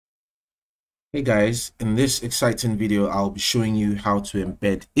Hey guys, in this exciting video, I'll be showing you how to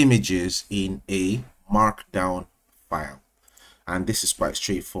embed images in a Markdown file. And this is quite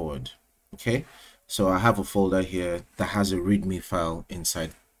straightforward. Okay, so I have a folder here that has a README file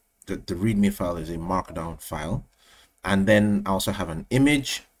inside. The README file is a Markdown file. And then I also have an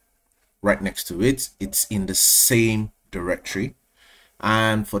image right next to it. It's in the same directory.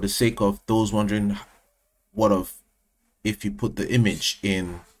 And for the sake of those wondering what of if you put the image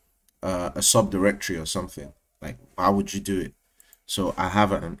in a subdirectory or something, like how would you do it? So I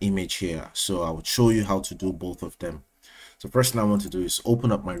have an image here, so I would show you how to do both of them. So first thing I want to do is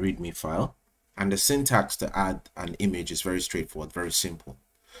open up my readme file, and the syntax to add an image is very straightforward, very simple.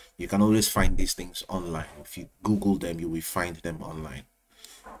 You can always find these things online. If you Google them, you will find them online.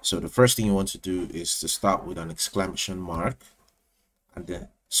 So the first thing you want to do is to start with an exclamation mark and then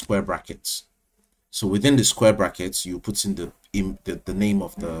square brackets. So within the square brackets, you put in the name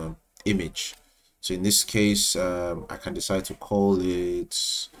of the image. So in this case, I can decide to call it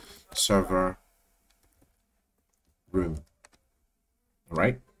server room. All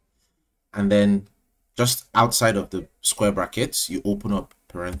right. And then just outside of the square brackets, you open up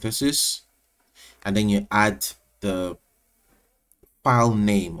parentheses, and then you add the file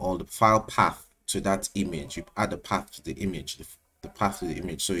name or the file path to that image. You add the path to the image, the path to the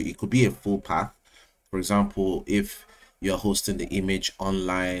image. So it could be a full path. For example, if you're hosting the image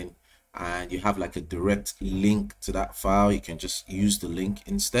online and you have like a direct link to that file, you can just use the link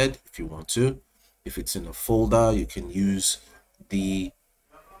instead if you want to. If it's in a folder, you can use the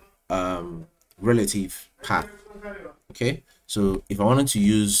relative path. Okay, so if I wanted to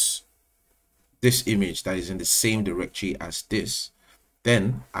use this image that is in the same directory as this,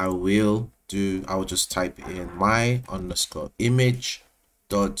 then I'll just type in my underscore image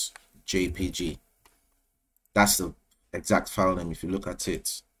dot jpg. That's the exact file name if you look at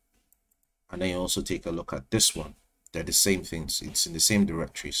it. And then you also take a look at this one. They're the same things. It's in the same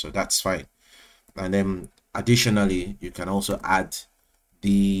directory, so that's fine. And then additionally, you can also add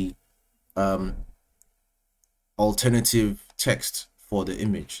the alternative text for the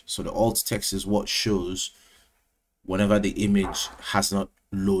image. So the alt text is what shows whenever the image has not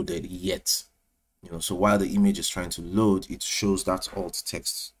loaded yet. So while the image is trying to load, it shows that alt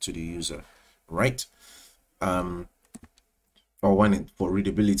text to the user, right? Or for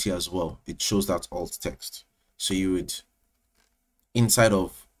readability as well, it shows that alt text. So you would, inside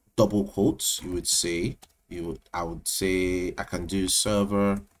of double quotes, you would say, I would say I can do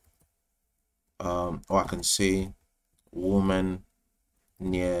server, or I can say woman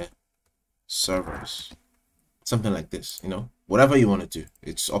near servers, something like this. Whatever you want to do,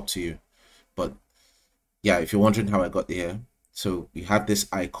 it's up to you. But yeah, if you're wondering how I got here, so we have this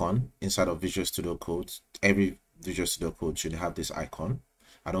icon inside of Visual Studio Code. Every Visual Studio Code should have this icon.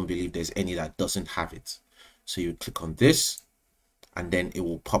 I don't believe there's any that doesn't have it. So you click on this, and then it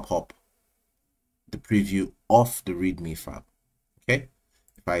will pop up the preview of the README file. Okay,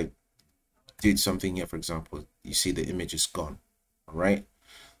 if I did something here, for example, you see the image is gone. All right.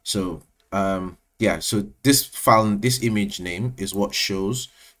 So yeah, so this file, this image name is what shows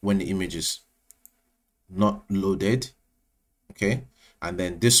when the image is not loaded. Okay, and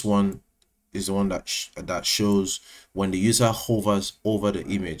then this one is the one that shows when the user hovers over the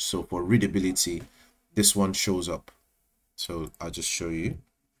image. So for readability, this one shows up. So I'll just show you.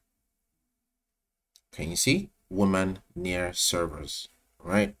 Can you see woman near servers?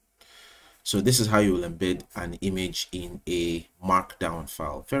 Right. So this is how you will embed an image in a Markdown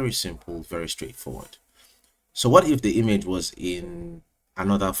file. Very simple, very straightforward. So what if the image was in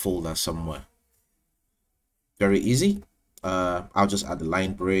another folder somewhere? Very easy. I'll just add a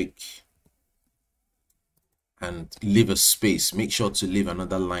line break and leave a space. Make sure to leave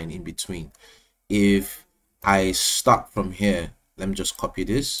another line in between. If I start from here, let me just copy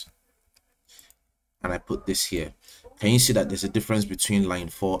this and I put this here. Can you see that there's a difference between line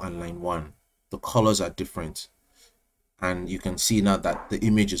 4 and line 1? The colors are different, and you can see now that the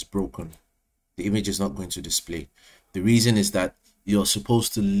image is broken. The image is not going to display. The reason is that you're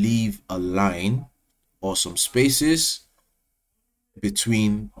supposed to leave a line or some spaces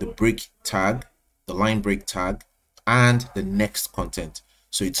between the break tag, the line break tag, and the next content.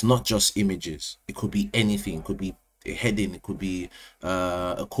 So it's not just images. It could be anything. It could be a heading. It could be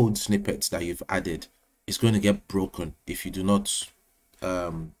a code snippet that you've added. It's going to get broken if you do not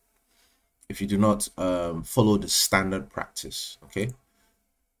follow the standard practice. Okay,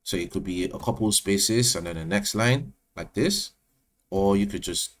 so it could be a couple of spaces and then the next line like this, or you could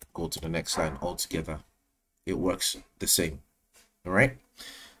just go to the next line altogether. It works the same. All right.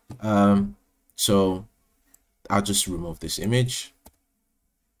 So I'll just remove this image.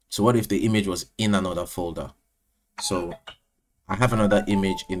 So what if the image was in another folder? So I have another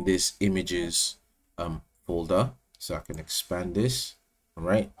image in this images folder, so I can expand this. All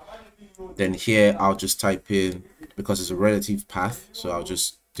right, then here I'll just type in, because it's a relative path, so I'll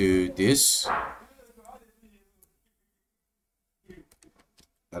just do this,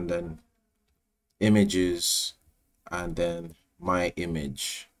 and then images, and then my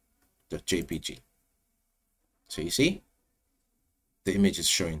image, the JPG. So you see the image is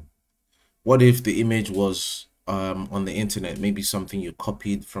showing. What if the image was on the internet, maybe something you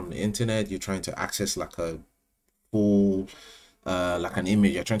copied from the internet, you're trying to access like a full like an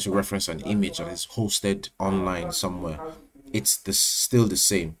image, you're trying to reference an image that is hosted online somewhere. It's still the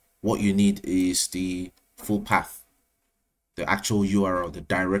same. What you need is the full path, the actual URL, the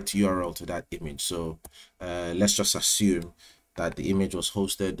direct URL to that image. So let's just assume that the image was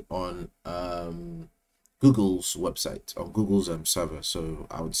hosted on Google's website, on Google's server. So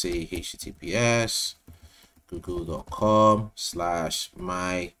I would say https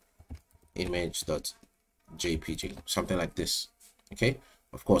google.com/myimage.jpg, something like this. Okay,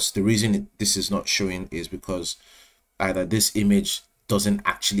 of course the reason this is not showing is because either this image doesn't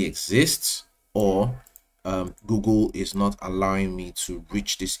actually exist, or Google is not allowing me to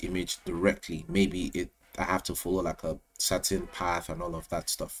reach this image directly. Maybe I have to follow like a certain path and all of that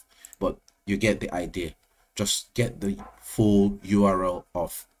stuff, but you get the idea. Just get the full URL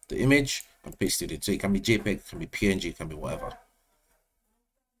of the image and paste it in. So it can be JPEG, it can be PNG, it can be whatever.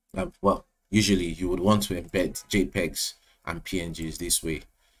 Well, usually you would want to embed JPEGs and PNGs this way.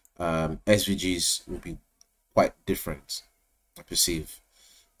 SVGs will be quite different, I perceive.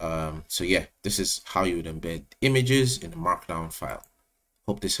 So yeah, this is how you would embed images in a Markdown file.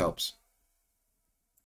 Hope this helps.